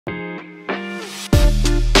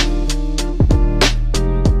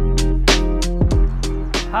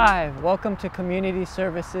Hi, welcome to Community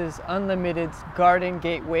Services Unlimited's Garden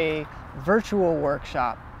Gateway virtual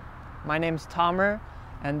workshop. My name's Tomer,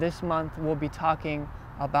 and this month we'll be talking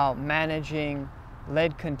about managing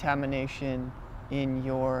lead contamination in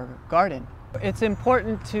your garden. It's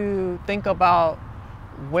important to think about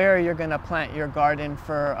where you're going to plant your garden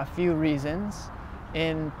for a few reasons.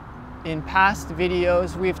 In past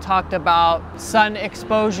videos, we've talked about sun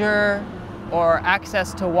exposure or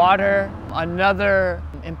access to water. Another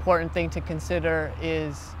important thing to consider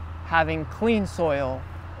is having clean soil,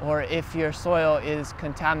 or if your soil is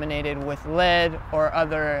contaminated with lead or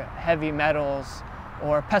other heavy metals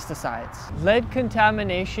or pesticides. Lead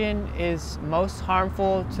contamination is most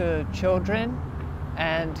harmful to children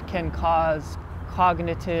and can cause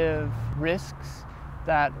cognitive risks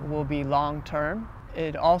that will be long-term.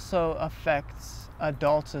 It also affects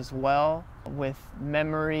adults as well, with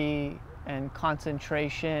memory and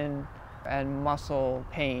concentration and muscle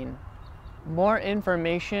pain. More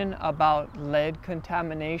information about lead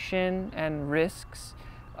contamination and risks,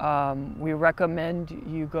 we recommend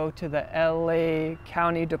you go to the LA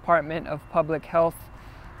County Department of Public Health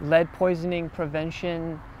Lead Poisoning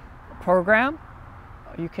Prevention Program.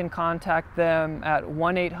 You can contact them at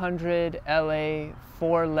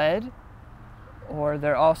 1-800-LA-4-LEAD, or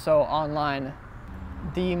they're also online.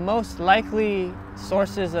 The most likely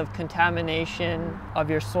sources of contamination of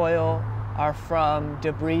your soil are from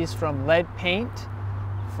debris from lead paint,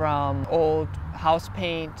 from old house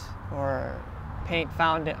paint, or paint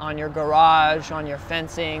found on your garage, on your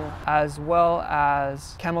fencing, as well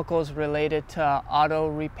as chemicals related to auto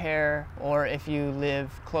repair, or if you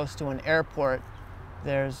live close to an airport,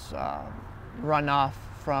 there's runoff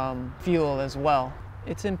from fuel as well.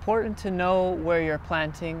 It's important to know where you're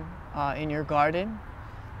planting in your garden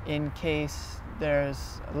in case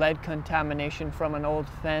there's lead contamination from an old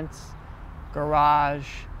fence, garage,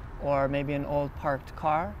 or maybe an old parked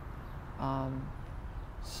car.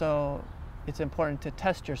 So it's important to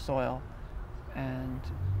test your soil, and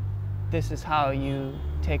this is how you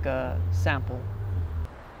take a sample.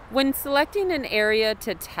 When selecting an area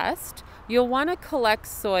to test, you'll want to collect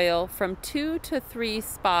soil from 2 to 3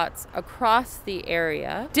 spots across the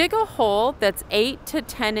area. Dig a hole that's 8 to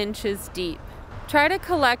 10 inches deep. Try to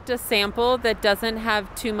collect a sample that doesn't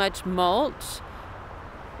have too much mulch,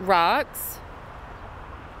 rocks,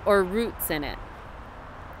 or roots in it,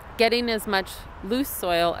 getting as much loose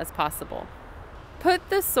soil as possible. Put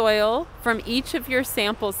the soil from each of your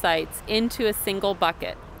sample sites into a single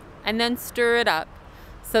bucket and then stir it up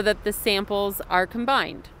so that the samples are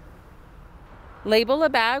combined. Label a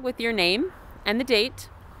bag with your name and the date.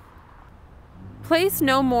 Place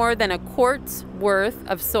no more than a quart's worth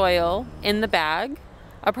of soil in the bag,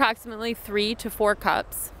 approximately 3 to 4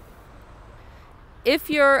 cups. If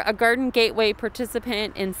you're a Garden Gateway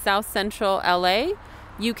participant in South Central LA,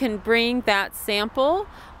 you can bring that sample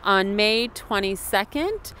on May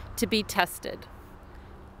 22nd to be tested.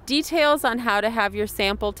 Details on how to have your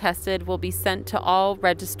sample tested will be sent to all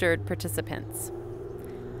registered participants.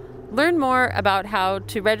 Learn more about how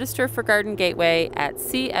to register for Garden Gateway at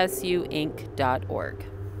csuinc.org.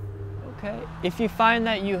 Okay. If you find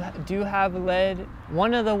that you do have lead,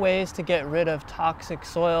 one of the ways to get rid of toxic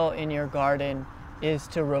soil in your garden is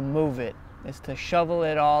to remove it, is to shovel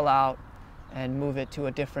it all out and move it to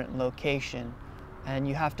a different location. And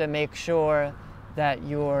you have to make sure that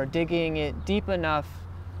you're digging it deep enough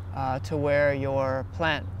to where your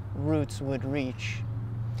plant roots would reach.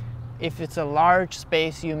 If it's a large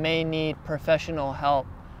space, you may need professional help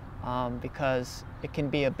because it can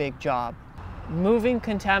be a big job. Moving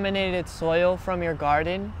contaminated soil from your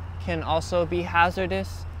garden can also be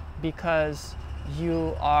hazardous because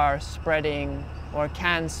you are spreading or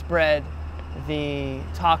can spread the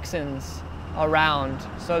toxins around.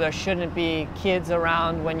 So there shouldn't be kids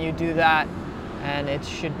around when you do that, and it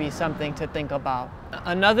should be something to think about.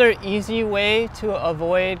 Another easy way to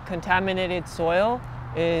avoid contaminated soil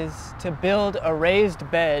is to build a raised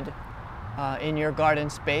bed in your garden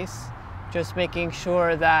space, just making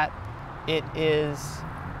sure that it is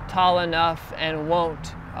tall enough and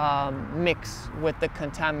won't mix with the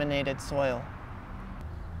contaminated soil.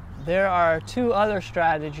 There are 2 other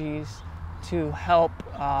strategies to help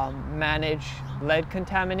manage lead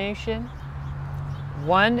contamination.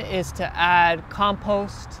 One is to add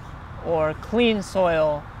compost or clean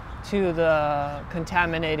soil to the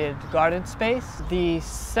contaminated garden space. The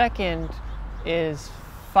second is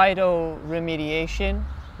phytoremediation,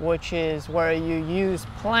 which is where you use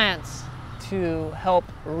plants to help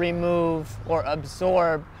remove or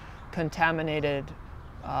absorb contaminated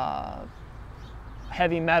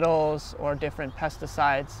heavy metals or different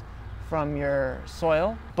pesticides from your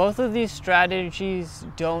soil. Both of these strategies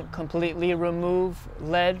don't completely remove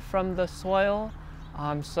lead from the soil,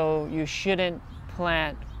 so you shouldn't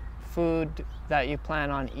plant food that you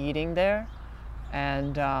plan on eating there,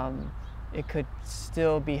 and it could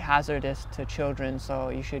still be hazardous to children, so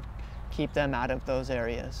you should keep them out of those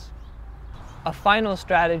areas. A final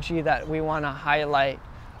strategy that we want to highlight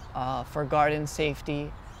for garden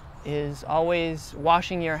safety is always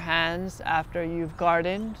washing your hands after you've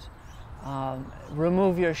gardened.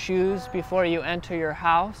 Remove your shoes before you enter your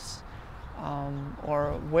house,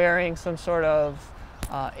 or wearing some sort of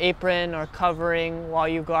apron or covering while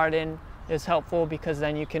you garden is helpful, because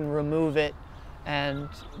then you can remove it and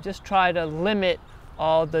just try to limit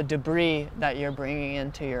all the debris that you're bringing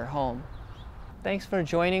into your home. Thanks for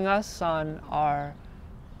joining us on our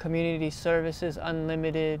Community Services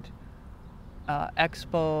Unlimited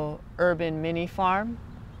Expo Urban Mini Farm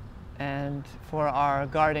and for our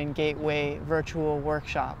Garden Gateway virtual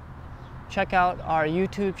workshop. Check out our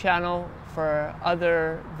YouTube channel for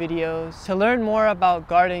other videos. To learn more about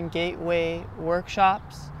Garden Gateway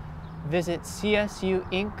workshops, visit csuinc.org.